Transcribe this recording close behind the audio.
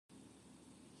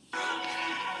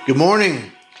Good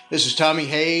morning. This is Tommy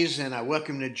Hayes, and I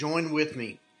welcome you to join with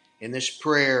me in this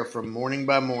prayer from Morning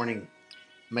by Morning,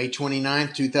 May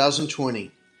 29th,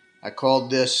 2020. I called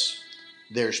this,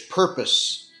 There's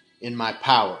Purpose in My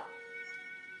Power.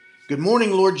 Good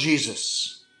morning, Lord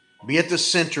Jesus. Be at the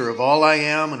center of all I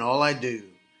am and all I do,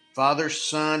 Father,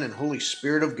 Son, and Holy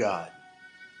Spirit of God.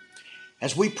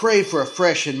 As we pray for a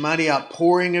fresh and mighty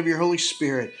outpouring of your Holy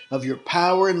Spirit, of your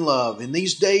power and love in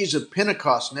these days of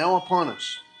Pentecost now upon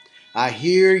us, I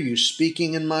hear you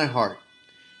speaking in my heart.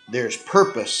 There's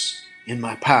purpose in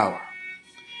my power.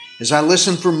 As I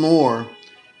listen for more,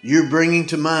 you're bringing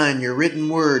to mind your written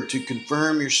word to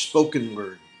confirm your spoken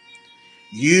word.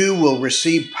 You will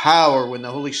receive power when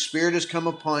the Holy Spirit has come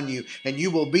upon you, and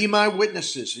you will be my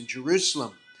witnesses in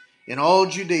Jerusalem, in all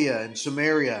Judea and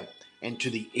Samaria, and to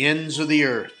the ends of the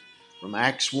earth. From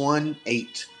Acts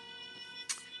 1:8.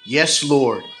 Yes,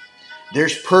 Lord,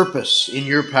 there's purpose in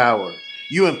your power.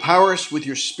 You empower us with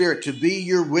your Spirit to be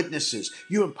your witnesses.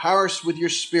 You empower us with your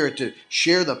Spirit to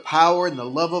share the power and the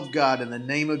love of God in the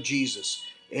name of Jesus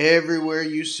everywhere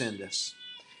you send us.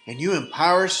 And you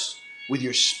empower us with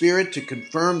your Spirit to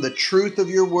confirm the truth of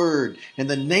your word and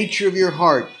the nature of your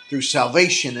heart through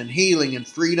salvation and healing and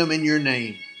freedom in your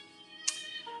name.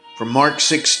 From Mark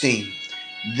 16.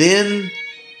 Then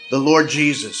the Lord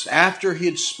Jesus, after he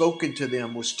had spoken to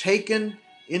them, was taken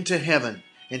into heaven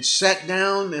and sat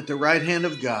down at the right hand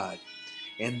of God.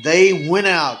 And they went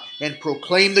out and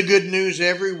proclaimed the good news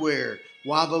everywhere,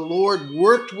 while the Lord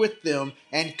worked with them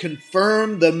and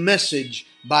confirmed the message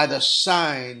by the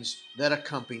signs that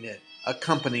accompanied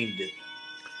it.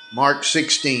 Mark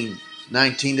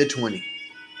 16:19-20.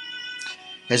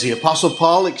 As the Apostle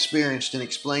Paul experienced and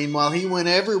explained, while he went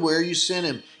everywhere you sent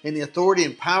him in the authority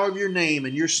and power of your name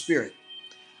and your Spirit,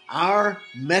 our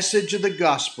message of the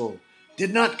gospel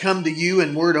did not come to you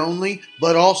in word only,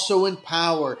 but also in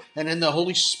power and in the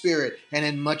Holy Spirit and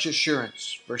in much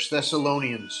assurance. 1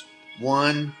 Thessalonians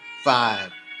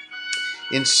 1:5.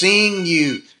 In seeing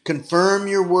you confirm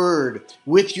your word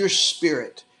with your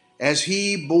Spirit, as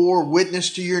he bore witness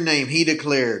to your name, he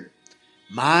declared,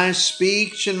 my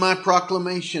speech and my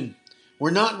proclamation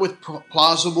were not with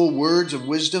plausible words of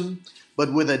wisdom,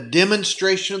 but with a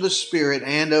demonstration of the Spirit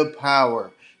and of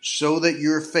power, so that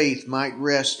your faith might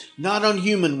rest not on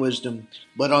human wisdom,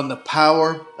 but on the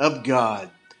power of God.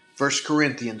 1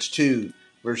 Corinthians 2,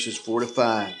 verses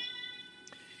 4-5.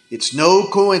 It's no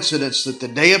coincidence that the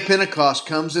day of Pentecost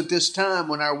comes at this time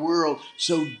when our world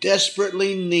so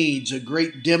desperately needs a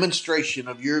great demonstration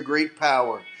of your great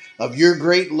power, of your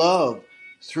great love,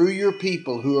 through your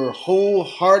people who are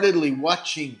wholeheartedly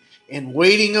watching and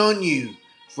waiting on you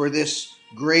for this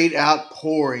great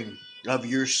outpouring of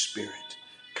your Spirit.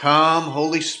 Come,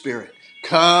 Holy Spirit.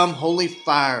 Come, Holy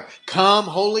Fire. Come,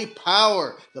 Holy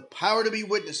Power. The power to be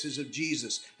witnesses of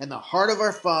Jesus and the heart of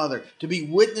our Father, to be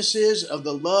witnesses of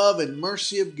the love and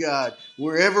mercy of God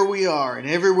wherever we are and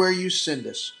everywhere you send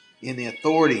us in the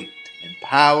authority and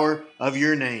power of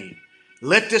your name.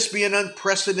 Let this be an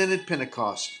unprecedented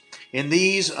Pentecost in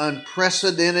these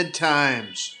unprecedented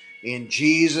times. In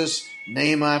Jesus'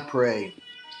 name I pray.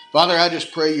 Father, I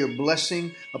just pray your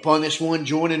blessing upon this one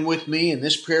joining with me in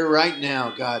this prayer right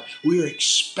now, God. We are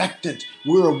expectant.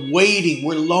 We're waiting.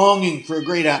 We're longing for a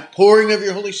great outpouring of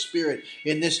your Holy Spirit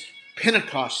in this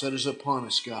Pentecost that is upon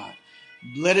us, God.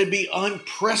 Let it be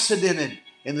unprecedented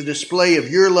in the display of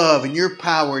your love and your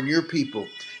power and your people.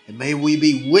 And may we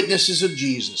be witnesses of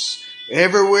Jesus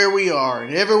everywhere we are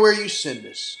and everywhere you send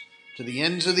us, to the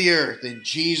ends of the earth, in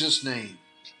Jesus' name.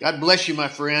 God bless you, my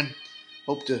friend.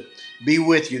 Hope to be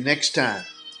with you next time.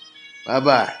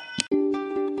 Bye-bye.